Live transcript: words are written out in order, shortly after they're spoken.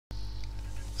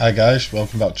Hi guys,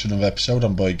 welcome back to another episode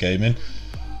on Boy Gaming.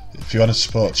 If you want to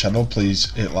support the channel,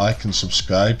 please hit like and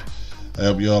subscribe. I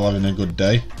hope you're all having a good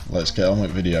day. Let's get on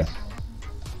with the video.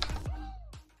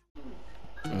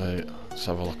 Right, let's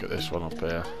have a look at this one up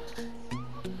here.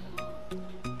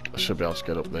 I should be able to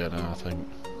get up there now, I think.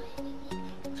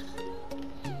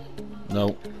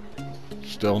 No.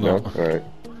 Still not. No? Alright.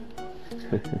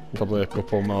 Probably a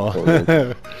couple more.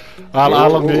 How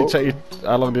long did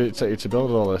it take you to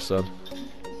build all this then?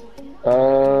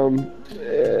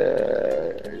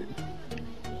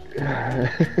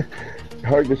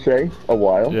 Hard to say. A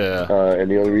while. Yeah. And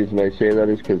the only reason I say that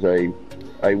is because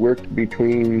I work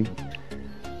between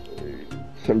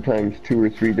sometimes 2 or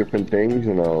 3 different things,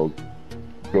 and I'll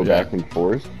go back and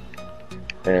forth,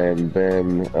 and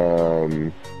then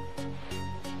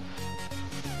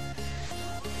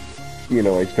you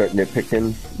know, I start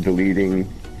nitpicking,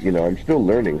 deleting. You know, I'm still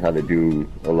learning how to do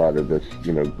a lot of this,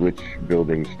 you know, glitch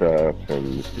building stuff,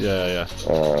 and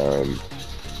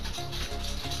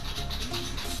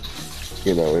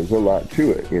you know, there's a lot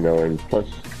to it, you know, and plus,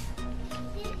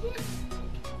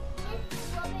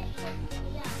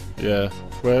 we'll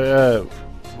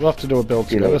have to do a build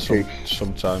together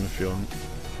sometime if you want.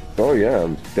 Oh yeah,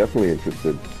 I'm definitely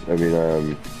interested. I mean,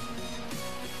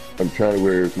 I'm trying to,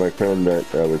 where my friend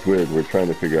that I was with, we're trying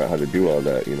to figure out how to do all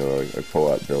that, you know, a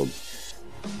co-op build.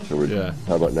 So we're,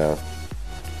 how about now?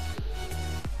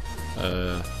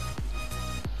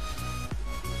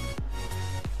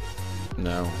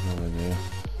 No, nowhere near.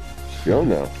 Still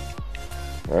no.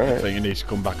 Alright. I think you need to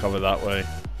come back over that way.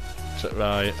 Is that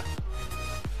right?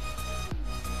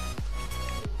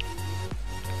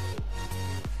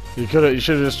 You should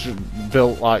have just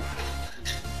built like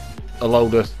a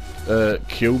load of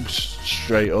cubes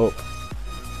straight up.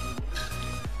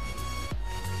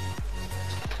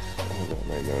 Hold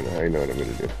on, I know what I'm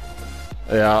gonna do.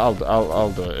 Yeah,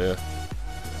 I'll do it. Yeah.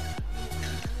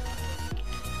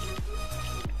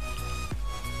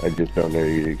 I just don't know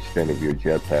the extent of your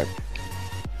jetpack.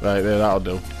 Right there, that'll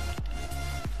do.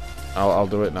 I'll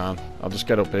do it now. I'll just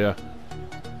get up here.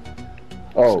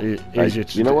 Oh, you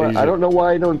know what? I don't know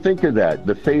why I don't think of that.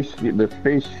 The face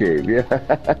shave, yeah.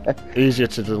 Easier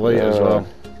to delete as well.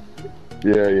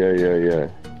 Yeah.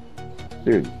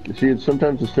 Dude, see, it's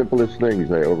sometimes the simplest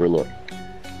things I overlook.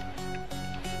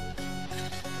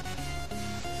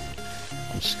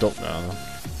 I'm stuck now.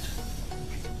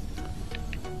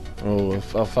 Oh,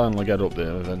 I'll finally get up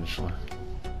there eventually.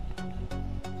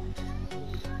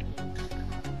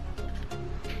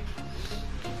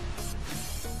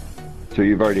 So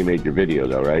you've already made your video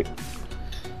though, right?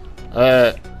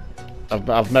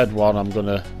 I've made one.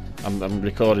 I'm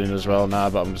recording as well now,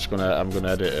 but I'm gonna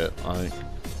edit it.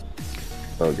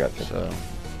 Oh, gotcha. So.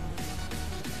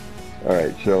 All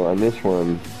right. So on this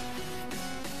one,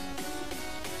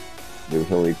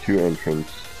 there's only 2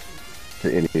 entrants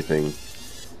to anything.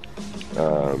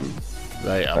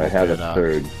 Right. I had a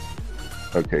 3rd.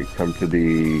 Okay, come to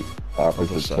the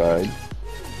opposite side.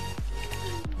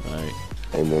 Right.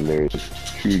 And then there's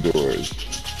 2 doors.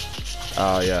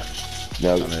 Oh yeah.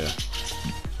 Now,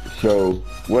 so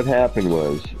what happened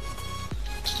was,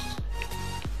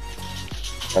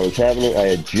 I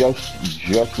had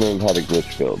just learned how to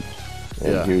glitch build,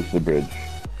 and here's the bridge.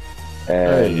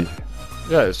 And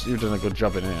you've done a good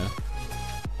job in here.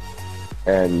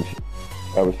 And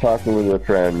I was talking with a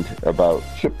friend about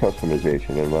ship customization,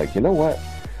 and I'm like, you know what?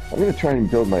 I'm gonna try and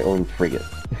build my own frigate.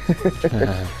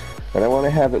 And I want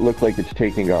to have it look like it's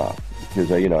taking off, because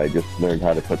you know, I just learned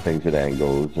how to put things at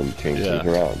angles and change things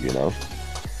around, you know.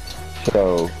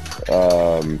 So,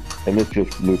 and this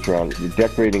just moves around.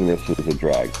 Decorating this is a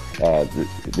drag.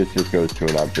 This just goes to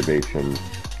an observation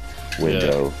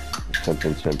window,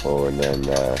 something simple, and then.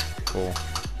 Cool.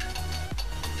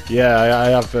 Yeah,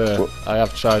 I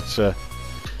have tried to.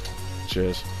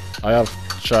 Cheers. I have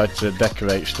tried to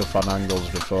decorate stuff on angles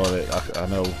before. I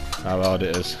know how hard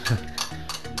it is.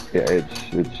 Yeah,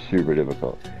 it's super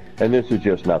difficult. And this is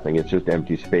just nothing. It's just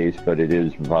empty space, but it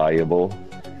is viable.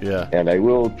 Yeah. And I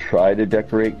will try to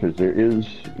decorate, because there is,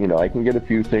 you know, I can get a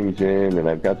few things in, and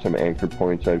I've got some anchor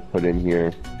points I've put in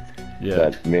here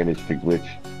that managed to glitch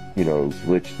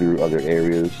through other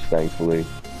areas, thankfully.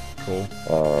 Cool.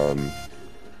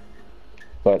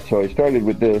 But so I started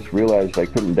with this, realized I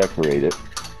couldn't decorate it.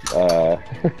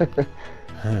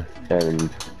 And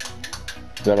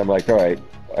then I'm like, all right,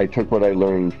 I took what I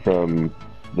learned from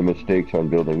the mistakes on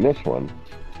building this one.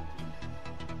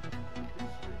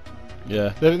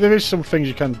 Yeah, there is some things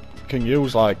you can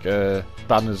use, like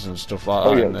banners and stuff like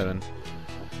that in there.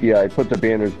 Yeah, I put the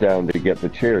banners down to get the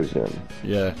chairs in.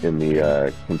 Yeah. In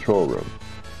the control room.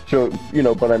 So, you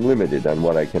know, but I'm limited on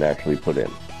what I can actually put in.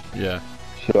 Yeah.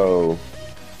 So,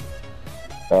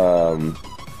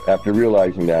 after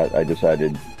realizing that, I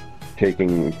decided,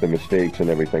 taking the mistakes and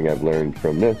everything I've learned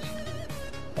from this,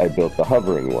 I built the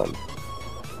hovering one.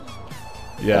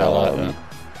 Yeah, I like that.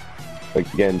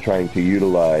 Again, trying to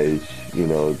utilize, you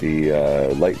know,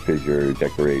 the light fissure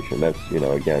decoration. That's, you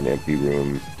know, again, empty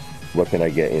room. What can I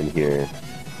get in here?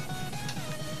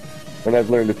 And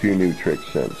I've learned a few new tricks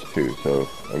since, too, so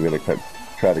I'm going to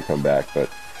try to come back, but...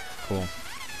 Cool.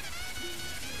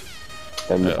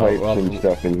 And the pipes and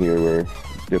stuff in here were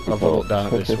difficult. Have a look down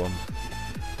at this one.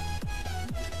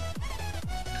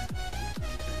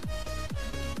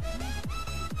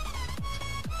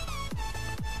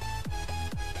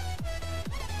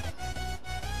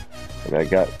 And I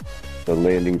got the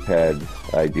landing pad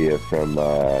idea from,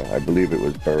 I believe it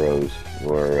was Burroughs,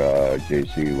 or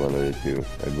JC, one of the two.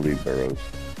 I believe Burroughs.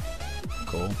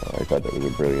 Cool. I thought that was a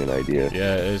brilliant idea.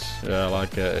 Yeah, it is. Yeah, I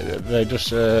like it. They're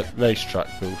just racetrack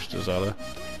boosters, are they?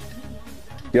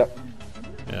 Yep.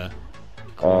 Yeah.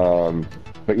 Cool.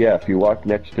 But yeah, if you walk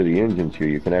next to the engines here,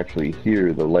 you can actually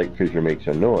hear the light fissure makes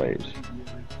a noise.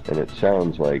 And it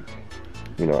sounds like,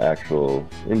 you know, actual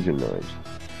engine noise.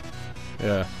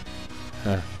 Yeah.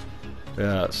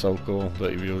 Yeah, it's so cool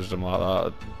that you've used them like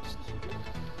that.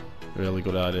 Really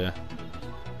good idea.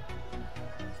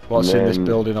 What's in this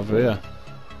building over here?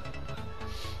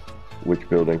 Which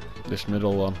building? This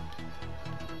middle one.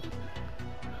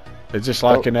 Is this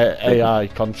like an AI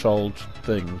controlled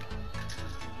thing?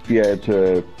 Yeah, it's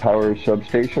a power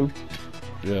substation.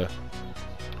 Yeah.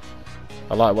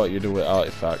 I like what you do with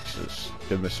artifacts. It's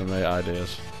given me some great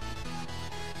ideas.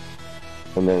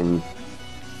 And then,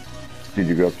 did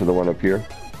you go up to the one up here?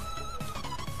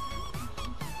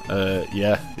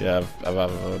 Yeah, I've had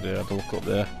a look up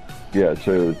there. Yeah,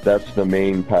 so that's the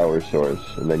main power source,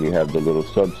 and then you have the little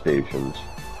substations.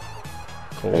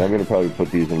 Cool. And I'm going to probably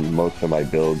put these in most of my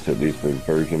builds, at least a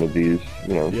version of these,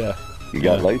 you know. Yeah. You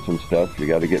got lights and stuff, you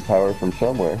got to get power from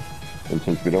somewhere. And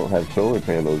since we don't have solar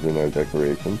panels in our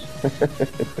decorations...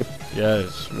 Yeah,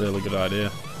 it's a really good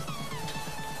idea.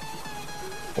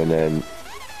 And then,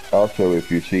 also,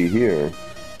 if you see here...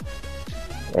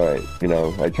 Alright, you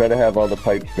know, I try to have all the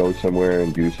pipes go somewhere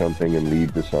and do something and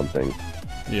lead to something.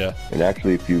 Yeah. And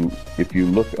actually, if you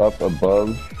look up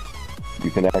above,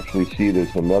 you can actually see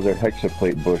there's another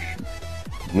hexaplate bush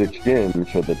glitched in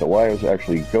so that the wires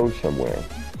actually go somewhere.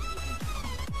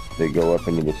 They go up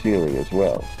into the ceiling as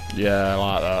well. Yeah, I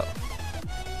like that.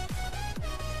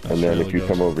 That's and then really if you good.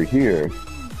 come over here,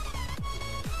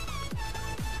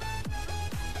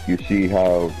 you see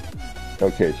how...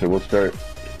 Okay, so we'll start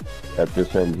at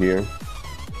this end here,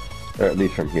 or at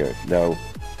least from here. Now,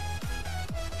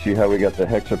 see how we got the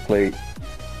hexaplate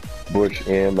bush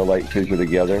and the light fissure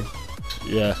together?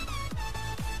 Yeah.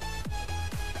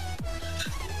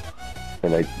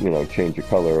 And I, you know, change the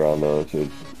color on those.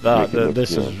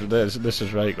 This is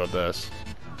very good. This,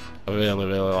 I really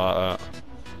like that.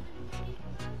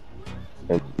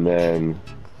 And then,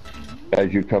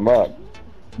 as you come up,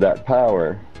 that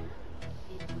power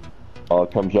all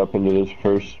comes up into this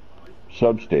first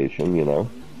substation, you know.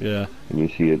 Yeah. And you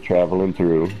see it traveling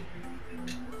through.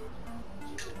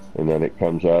 And then it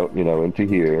comes out, you know, into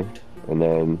here. And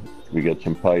then we get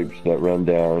some pipes that run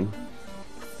down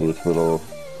to this little,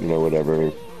 you know,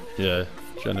 whatever. Yeah,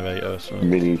 generator. So.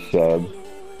 Mini sub.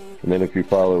 And then if you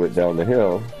follow it down the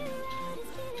hill.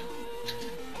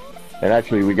 And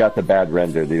actually, we got the bad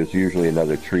render. There's usually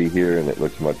another tree here, and it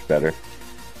looks much better.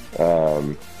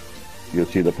 You'll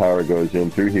see the power goes in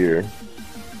through here.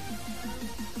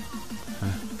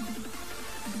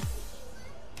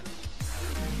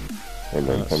 And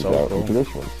then comes out into this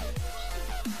one.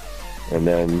 And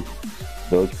then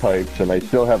those pipes, and I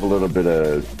still have a little bit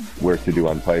of work to do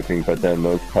on piping, but then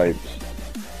those pipes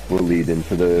will lead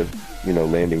into the, you know,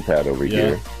 landing pad over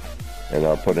here. And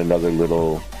I'll put another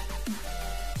little,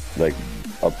 like,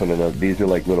 I'll put another, these are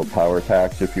like little power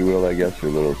packs, if you will, I guess, or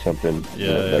little something, you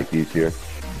know, like these here,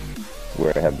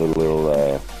 where I have the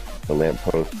little, the lamp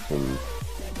posts and...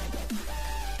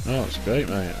 Oh, it's great,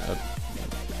 mate.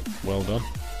 Well done.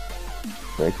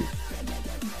 Thank you.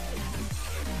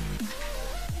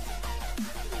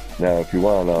 Now, if you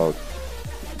want, I'll...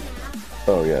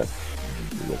 Oh, yeah.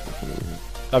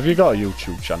 Have you got a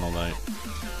YouTube channel, mate?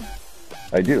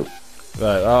 I do.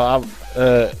 Right,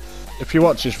 if you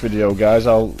watch this video, guys,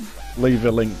 I'll leave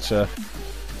a link to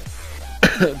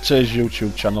to his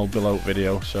YouTube channel below the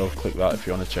video, so click that if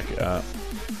you want to check it out.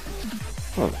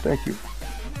 Oh, thank you.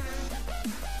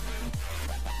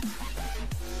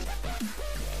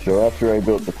 So after I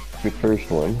built the first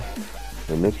one,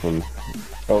 and this one,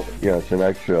 oh yes, and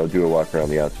actually I'll do a walk around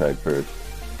the outside first.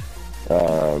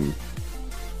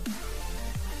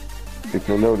 if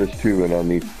you'll notice too, and on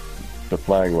the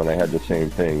flying one I had the same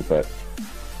thing, but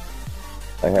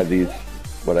I had these,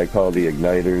 what I call the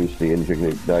igniters, the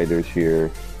engine igniters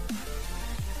here,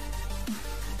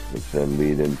 which then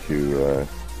lead into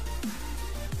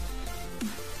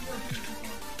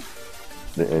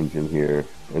the engine here.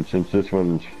 And since this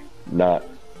one's not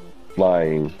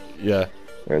flying, Yeah.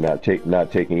 or not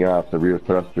taking off, the rear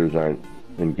thrusters aren't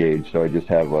engaged, so I just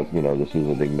have what, you know, this is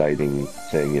an igniting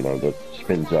thing, you know, that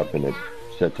spins up and it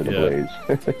sets it ablaze.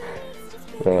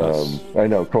 I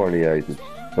know, corny,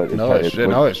 but it's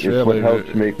what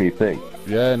helps make me think.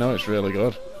 Yeah, no, it's really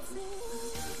good.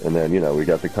 And then, you know, we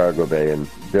got the cargo bay, and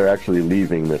they're actually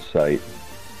leaving this site.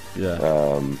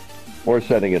 Yeah. Or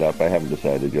setting it up, I haven't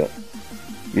decided yet.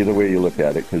 Either way you look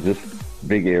at it, because this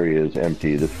big area is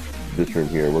empty, this room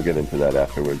here, we'll get into that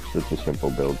afterwards. It's a simple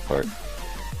build part.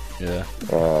 Yeah.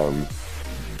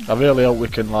 I really hope we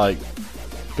can, like,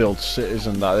 build cities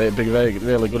and that. It'd be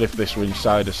really good if this were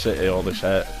inside a city, or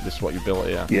this what you built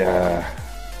here. Yeah.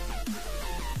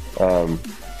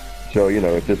 So, you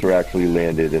know, if this were actually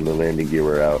landed and the landing gear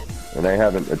were out, and I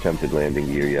haven't attempted landing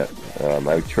gear yet.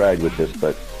 I tried with this,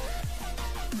 but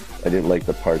I didn't like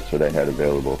the parts that I had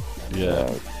available.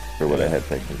 Yeah. For what I had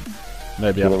thinking.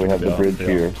 Maybe. So then we have the bridge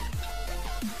here.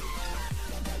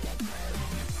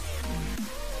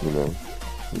 You know,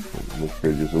 this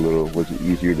bridge is was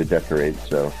easier to decorate,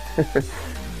 so that's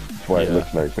why it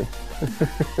looks nicer.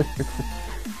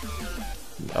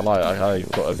 I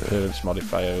put an appearance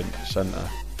modifier in the centre,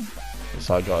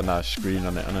 so I got a nice screen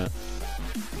on it, innit?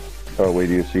 Oh, wait,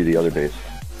 do you see the other base?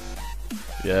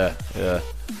 Yeah, yeah.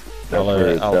 That's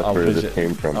where this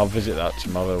came from. I'll visit that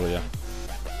tomorrow with you,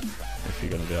 if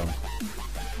you're going to be on.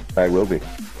 I will be.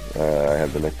 I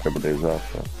have the next couple of days off.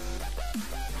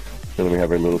 So then we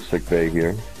have our little sick bay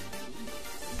here.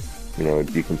 You know,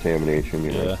 decontamination.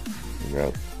 You know, you're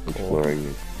out exploring,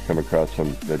 you come across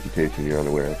some vegetation you're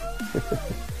unaware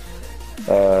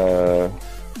of.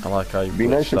 I like how you've be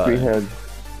nice if we had.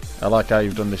 I like how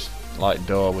you've done this like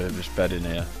door with this bed in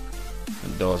here,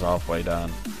 and door's halfway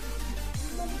down.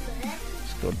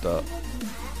 It's good that.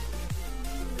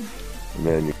 And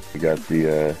then you got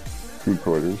the crew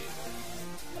quarters.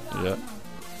 Yeah,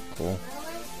 cool.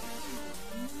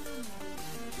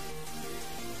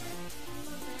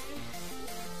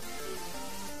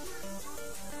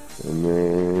 And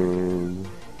then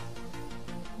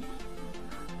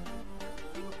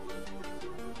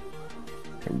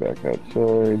come back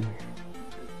outside.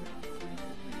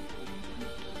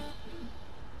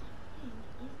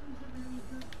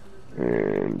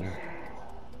 And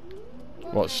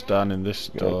what's down in this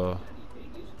door?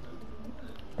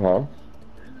 Huh?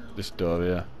 This door,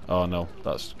 yeah. Oh no,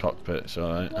 that's cockpit,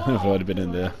 so I've already been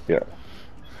in there. Yeah.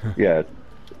 Yeah.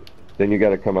 Then you got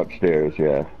to come upstairs,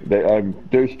 yeah.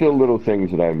 There's still little things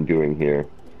that I'm doing here.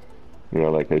 You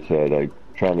know, like I said, I'm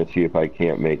trying to see if I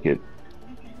can't make it,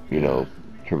 you know,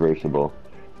 traversable.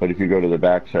 But if you go to the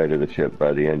back side of the ship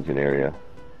by the engine area,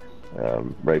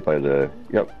 right by the,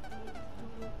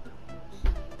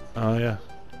 Oh yeah.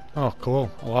 Oh cool,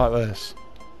 I like this.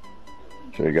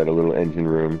 So you got a little engine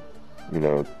room, you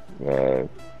know.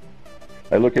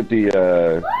 I look at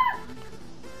the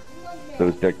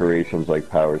those decorations like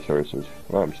power sources.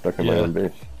 Oh, I'm stuck in my own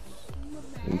base.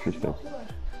 Interesting.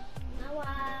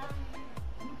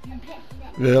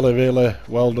 Really, really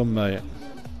well done, mate.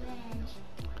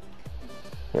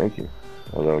 Thank you.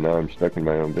 Although now I'm stuck in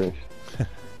my own base.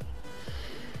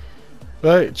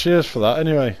 Right, cheers for that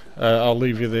anyway. I'll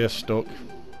leave you there stuck. I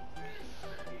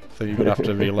think you're going to have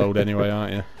to reload anyway,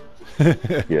 aren't you?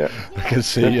 Yeah. I can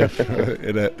see you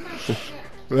in it.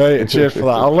 Right, cheers for that.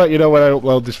 I'll let you know when I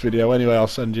upload this video anyway. I'll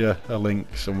send you a link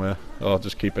somewhere, or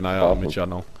just keep an eye out on my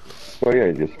channel. Well,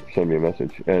 yeah, just send me a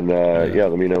message. And yeah,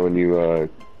 let me know when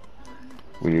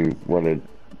you want to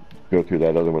go through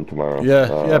that other one tomorrow. Yeah,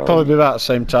 yeah, probably be about the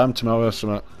same time tomorrow or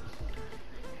something.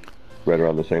 Right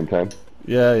around the same time?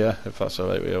 Yeah, yeah, if that's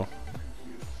alright with you.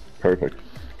 Perfect.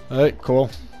 Alright, cool.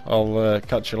 I'll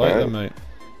catch you later, mate.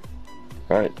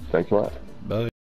 Alright, thanks a lot. Bye.